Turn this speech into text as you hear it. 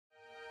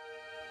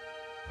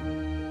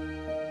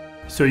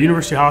So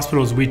University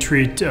Hospitals, we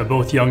treat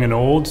both young and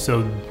old,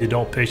 so the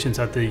adult patients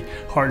at the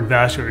Heart and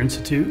Vascular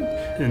Institute,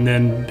 and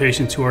then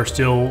patients who are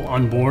still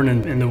unborn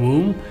and in the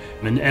womb.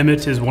 And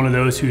Emmett is one of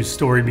those whose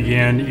story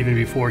began even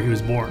before he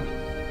was born.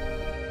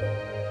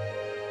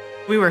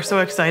 We were so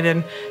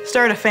excited,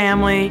 start a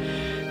family.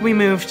 We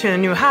moved to a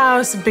new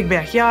house, big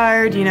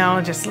backyard, you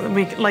know,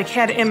 we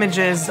had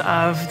images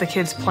of the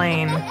kids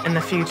playing in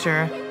the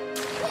future.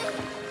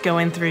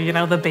 Going through, you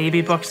know, the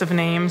baby books of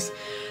names.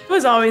 It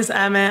was always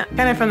Emmett,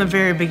 kind of from the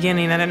very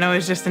beginning. I don't know, it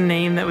was just a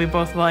name that we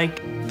both liked.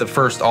 The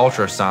first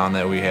ultrasound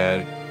that we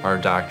had, our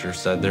doctor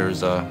said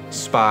there's a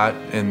spot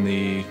on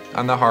the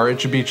heart, it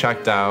should be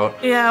checked out.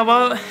 Yeah,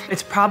 well,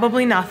 it's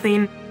probably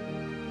nothing.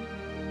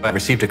 I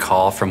received a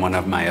call from one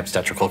of my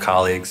obstetrical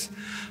colleagues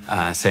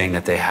saying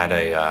that they had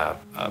a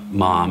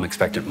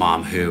expectant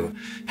mom, who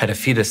had a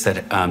fetus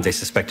that they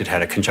suspected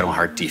had a congenital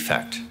heart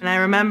defect. And I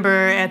remember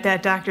at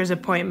that doctor's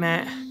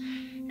appointment,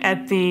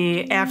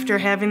 after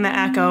having the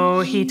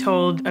echo, he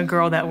told a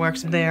girl that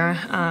works there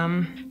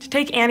to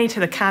take Annie to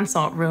the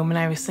consult room, and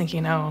I was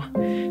thinking, oh,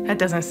 that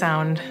doesn't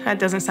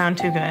sound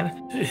too good.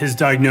 His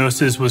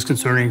diagnosis was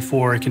concerning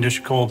for a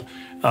condition called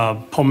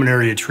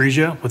pulmonary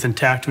atresia with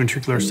intact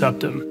ventricular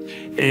septum.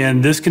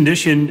 And this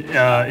condition,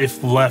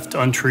 if left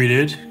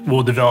untreated,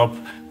 will develop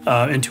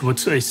into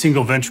what's a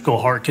single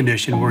ventricle heart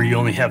condition where you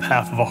only have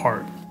half of a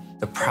heart.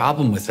 The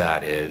problem with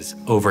that is,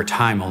 over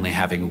time, only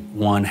having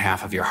one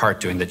half of your heart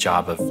doing the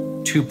job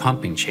of two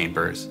pumping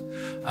chambers,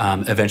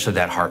 eventually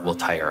that heart will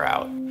tire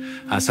out.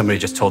 Somebody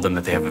just told them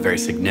that they have a very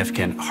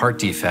significant heart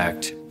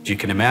defect. You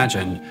can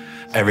imagine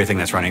everything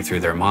that's running through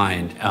their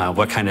mind,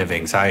 what kind of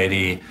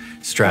anxiety,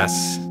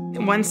 stress.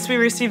 Once we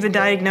received the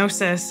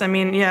diagnosis, I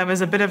mean, yeah, it was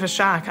a bit of a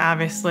shock,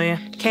 obviously.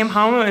 Came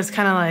home, it was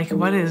kind of like,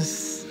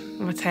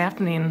 what's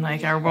happening?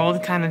 Like, our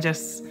world kind of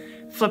just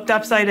flipped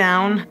upside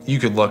down. You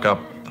could look up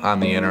on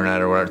the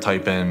internet or whatever,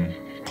 type in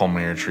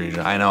pulmonary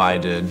atresia. I know I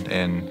did,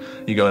 and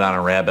you go down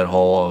a rabbit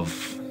hole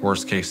of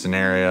worst case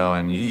scenario,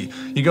 and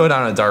you go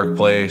down a dark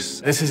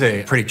place. This is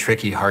a pretty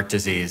tricky heart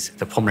disease.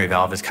 The pulmonary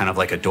valve is kind of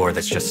like a door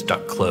that's just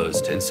stuck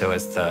closed, and so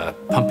as the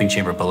pumping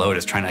chamber below it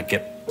is trying to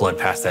get blood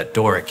past that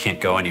door, it can't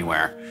go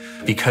anywhere.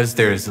 Because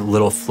there's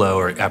little flow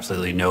or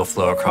absolutely no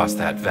flow across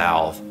that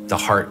valve, the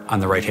heart on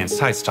the right-hand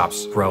side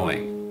stops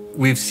growing.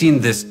 We've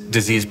seen this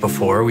disease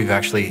before. We've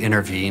actually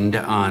intervened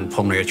on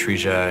pulmonary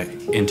atresia,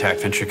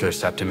 intact ventricular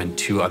septum in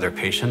 2 other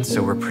patients,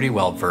 so we're pretty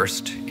well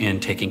versed in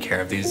taking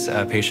care of these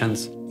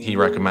patients. He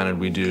recommended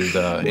we do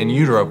the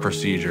in-utero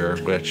procedure,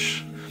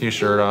 which he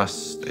assured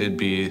us it'd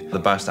be the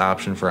best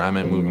option for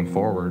Emmett moving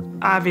forward.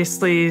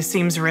 Obviously,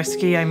 seems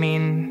risky. I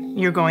mean,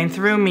 you're going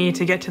through me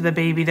to get to the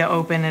baby to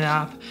open it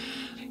up.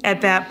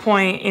 At that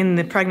point in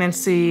the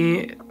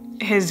pregnancy,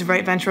 his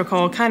right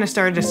ventricle kind of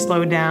started to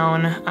slow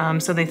down,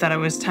 so they thought it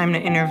was time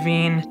to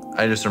intervene.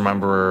 I just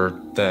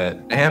remember that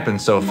it happened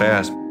so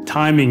fast.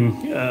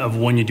 Timing of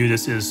when you do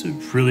this is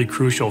really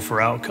crucial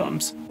for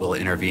outcomes. We'll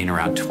intervene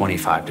around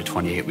 25 to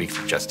 28 weeks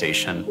of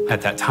gestation.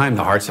 At that time,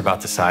 the heart's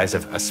about the size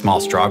of a small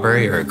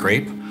strawberry or a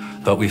grape,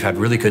 but we've had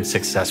really good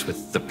success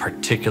with the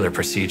particular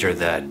procedure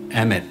that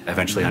Emmett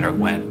eventually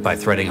underwent by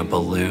threading a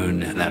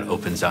balloon, and that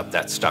opens up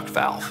that stuck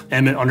valve.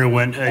 Emmett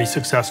underwent a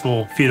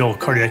successful fetal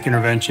cardiac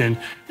intervention,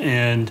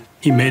 and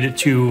he made it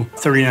to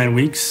 39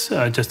 weeks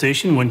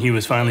gestation when he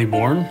was finally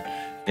born.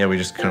 Yeah, we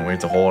just couldn't wait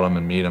to hold him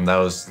and meet him. That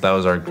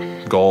was our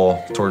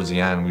goal towards the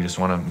end. We just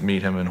want to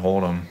meet him and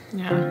hold him.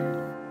 Yeah.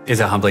 It's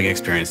a humbling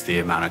experience, the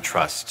amount of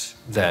trust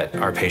that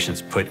our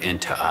patients put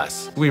into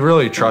us. We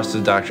really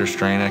trusted Dr.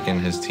 Stranick and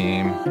his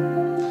team.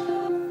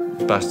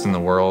 Best in the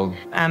world.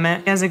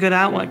 Emmett has a good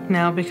outlook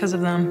now because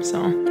of them,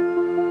 so.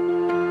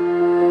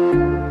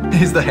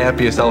 He's the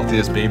happiest,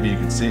 healthiest baby you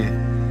can see.